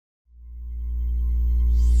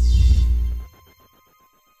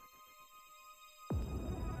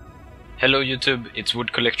Hello YouTube, it's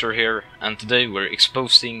WoodCollector here, and today we're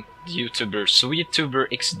exposing the YouTuber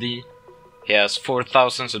SweTuberXD. He has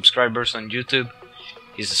 4,000 subscribers on YouTube.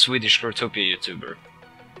 He's a Swedish Growtopia YouTuber.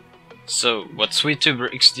 So, what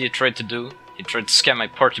SweTuberXD tried to do, he tried to scam my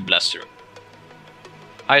party blaster.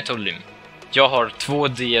 I told him, jag har 2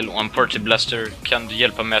 DL och en party blaster, kan du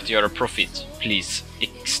hjälpa mig att göra profit, please,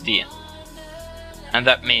 XD. And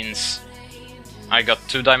that means I got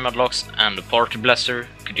 2 diamond locks and a party blaster.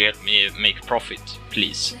 Could you help me make profit,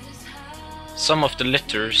 please? Some of the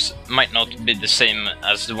letters might not be the same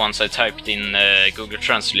as the ones I typed in Google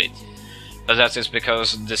Translate, but that is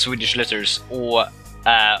because the Swedish letters Å,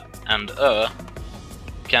 Ä and Ö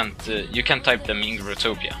you can't type them in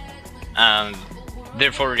Growtopia, and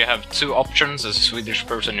therefore you have 2 options as a Swedish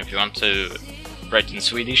person if you want to write in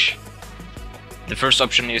Swedish. The first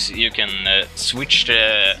option is you can switch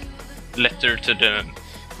the letter to the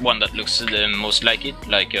one that looks the most like it,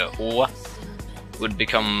 like Å would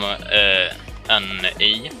become an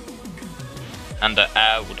A, and the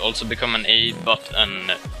Ä would also become an A, but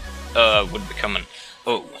an Ö would become an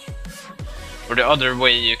O. Or the other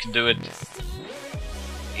way you could do it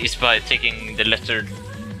is by taking the letter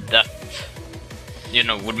that, you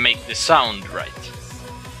know, would make the sound right,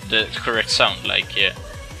 the correct sound, like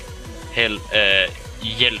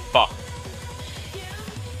hjälpa.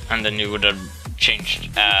 And then you would have changed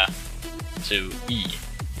Ä to E,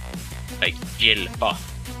 like hjälpa,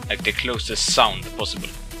 like the closest sound possible.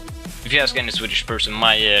 If you ask any Swedish person,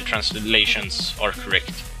 my translations are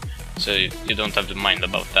correct, so you don't have to mind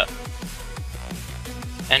about that.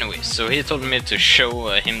 Anyway, so he told me to show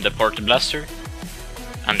him the party blaster,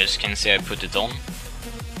 and as you can see I put it on.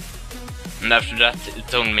 And after that he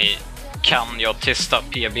told me, kan jag testa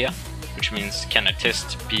PB, which means can I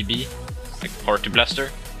test PB, like party blaster.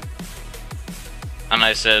 And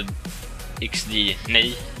I said XD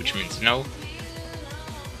nej, which means no.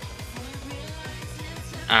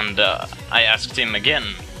 And I asked him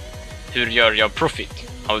again, hur gör jag profit?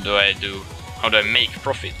 How do I make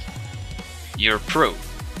profit? You're pro.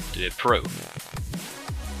 Du är pro.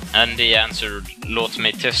 And he answered, låt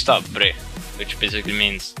mig testa bre, which basically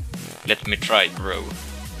means let me try bro.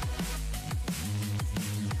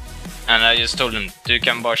 And I just told him, du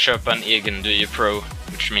kan bara köpa en egen, du är pro,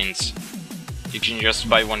 which means you can just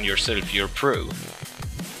buy one yourself, you're pro.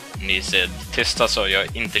 And he said, testa sa jag,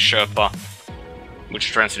 inte köpa,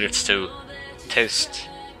 which translates to test.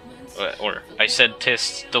 Or I said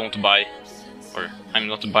test, don't buy. Or I'm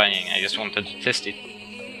not buying, I just wanted to test it.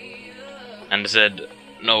 And he said,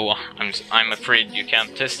 no, I'm afraid you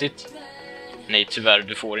can't test it. Nej, tyvärr,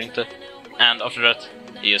 du får inte. And after that,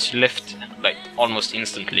 he just left, like, almost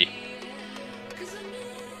instantly.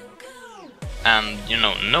 And, you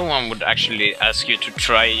know, no one would actually ask you to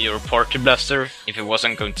try your party blaster if it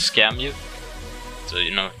wasn't going to scam you. So,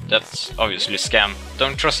 you know, that's obviously scam.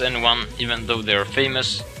 Don't trust anyone, even though they're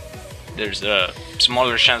famous. There's a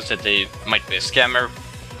smaller chance that they might be a scammer,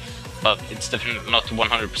 but it's definitely not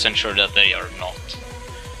 100% sure that they are not.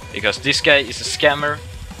 Because this guy is a scammer.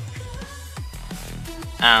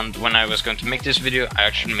 And when I was going to make this video, I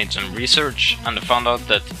actually made some research and I found out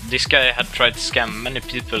that this guy had tried to scam many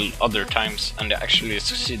people other times and they actually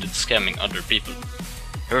succeeded scamming other people.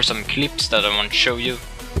 Here are some clips that I want to show you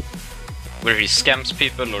where he scams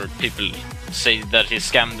people or people say that he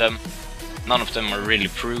scammed them. None of them are really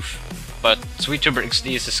proof, but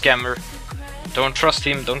SweTuberXD is a scammer. Don't trust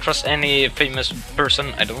him, don't trust any famous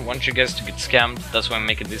person. I don't want you guys to get scammed, that's why I'm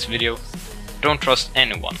making this video. Don't trust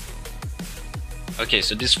anyone. Okay,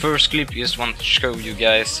 so this first clip, just want to show you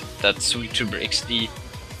guys that SweTuberXD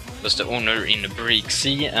was the owner in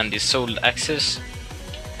BreakC and he sold access.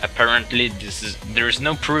 Apparently there is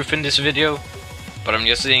no proof in this video, but I'm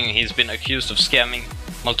just saying he's been accused of scamming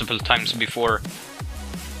multiple times before.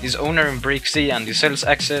 He's owner in BreakC and he sells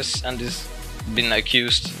access and he's been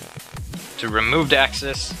accused to remove the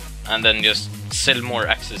access and then just sell more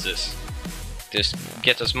accesses. Just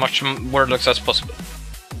get as much wordlocks as possible.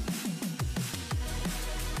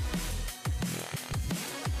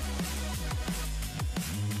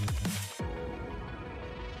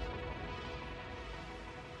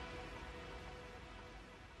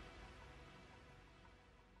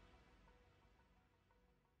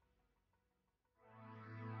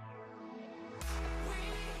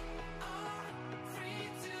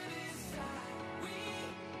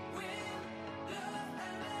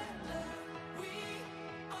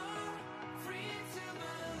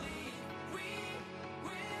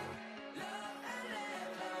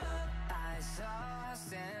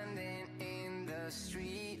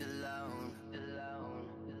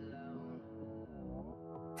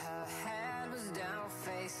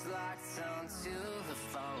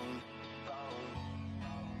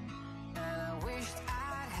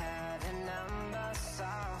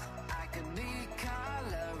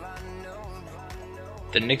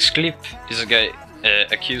 The next clip is a guy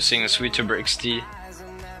accusing SweTuberXD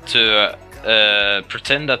to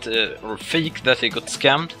pretend that or fake that he got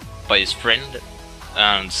scammed by his friend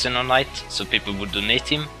and Xenonite, so people would donate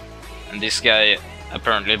him. And this guy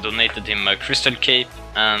apparently donated him a crystal cape,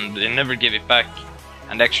 and they never gave it back,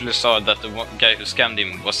 and actually saw that the guy who scammed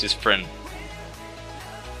him was his friend.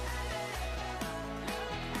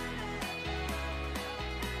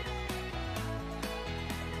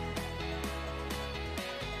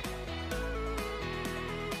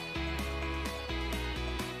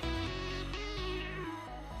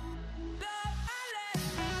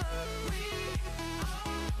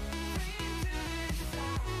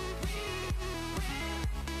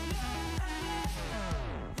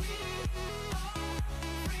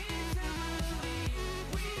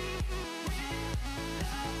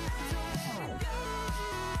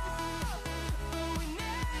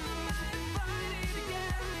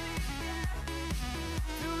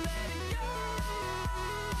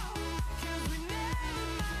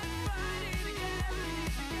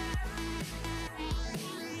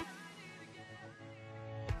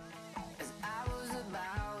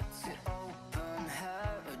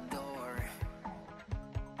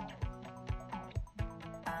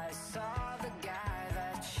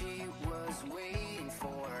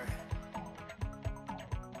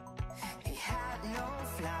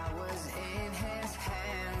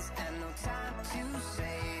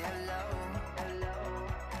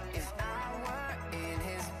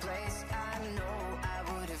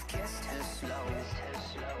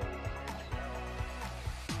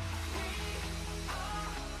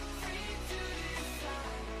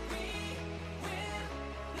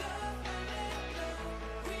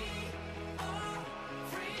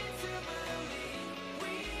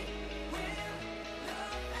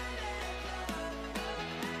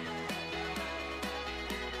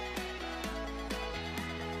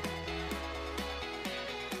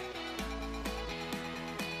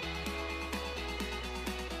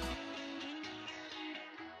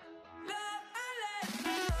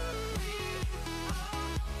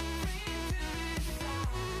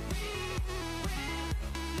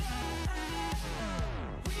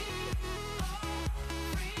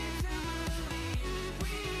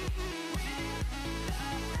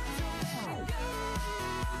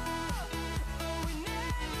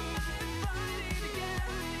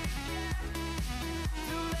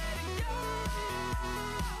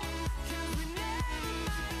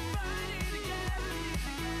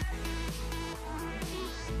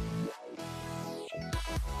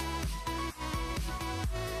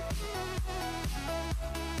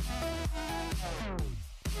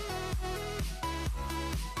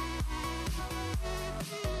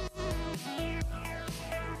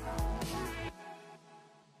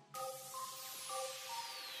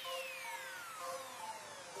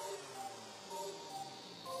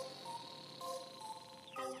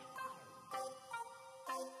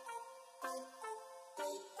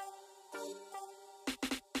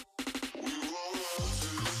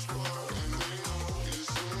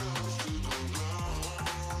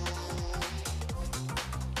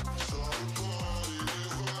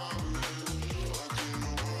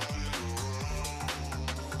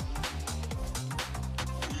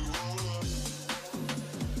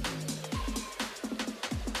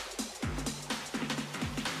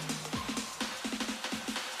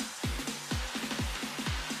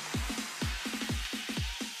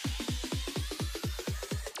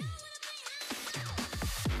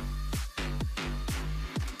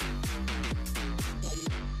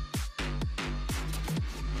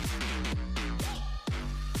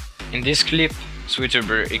 In this clip,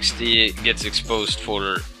 SweTuberXD gets exposed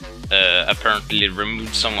for apparently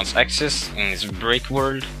removed someone's access in his break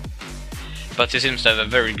world, but he seems to have a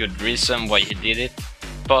very good reason why he did it.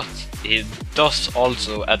 But he does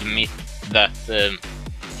also admit that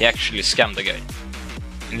he actually scammed the guy.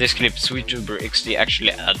 In this clip, SweTuberXD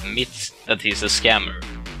actually admits that he's a scammer.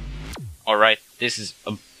 Alright, this is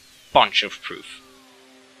a bunch of proof.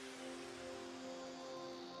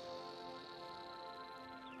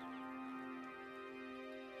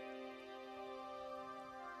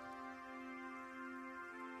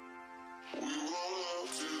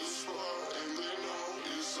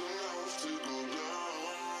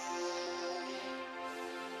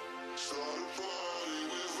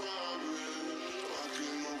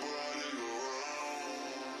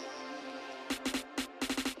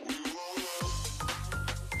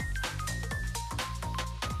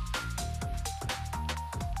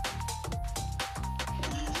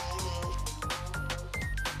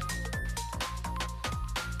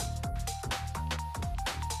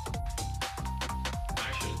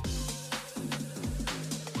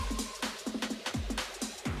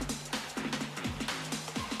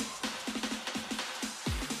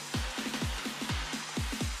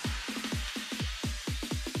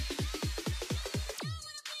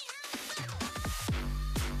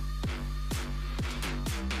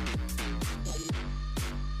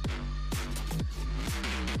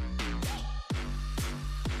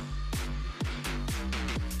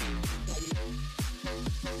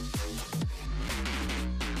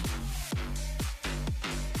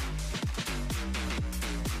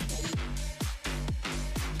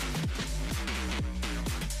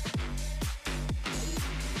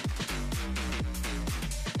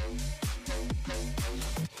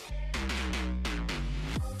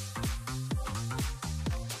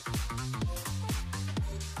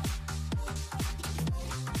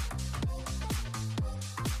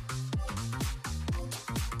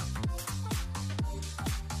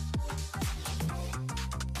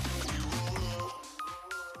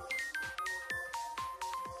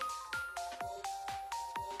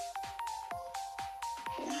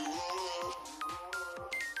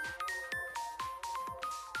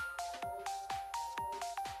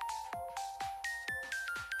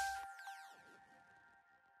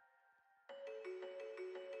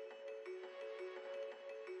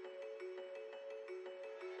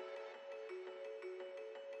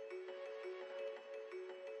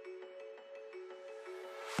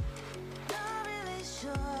 Not really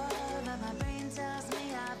sure, but my brain tells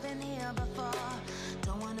me I've been here before.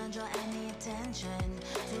 Don't wanna draw any attention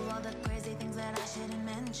to all the crazy things that I shouldn't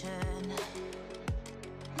mention.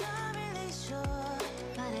 Not really sure,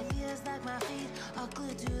 but it feels like my feet are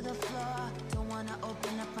glued to the floor. Don't wanna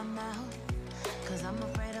open up my mouth, 'cause I'm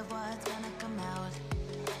afraid of what's gonna come out.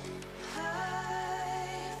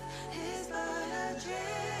 Life is but a dream.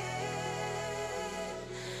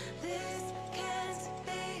 This can't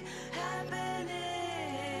be happening.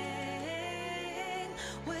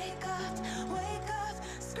 Wake up,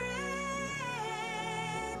 scream.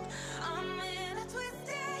 I'm in a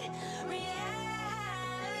twisted reality.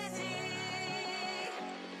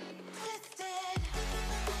 Twisted.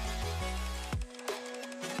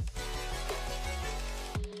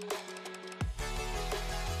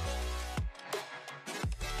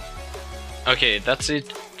 Okay, that's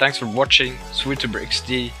it. Thanks for watching.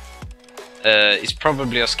 SweTuberXD is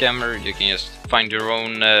probably a scammer. You can just find your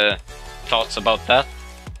own thoughts about that.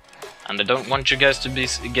 And I don't want you guys to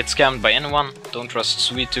get scammed by anyone. Don't trust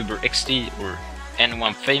SweTuberXD or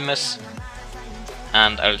anyone famous.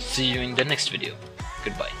 And I'll see you in the next video.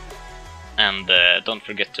 Goodbye. And don't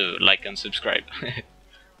forget to like and subscribe.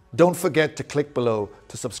 Don't forget to click below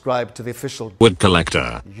to subscribe to the official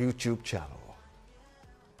WoodCollector YouTube channel.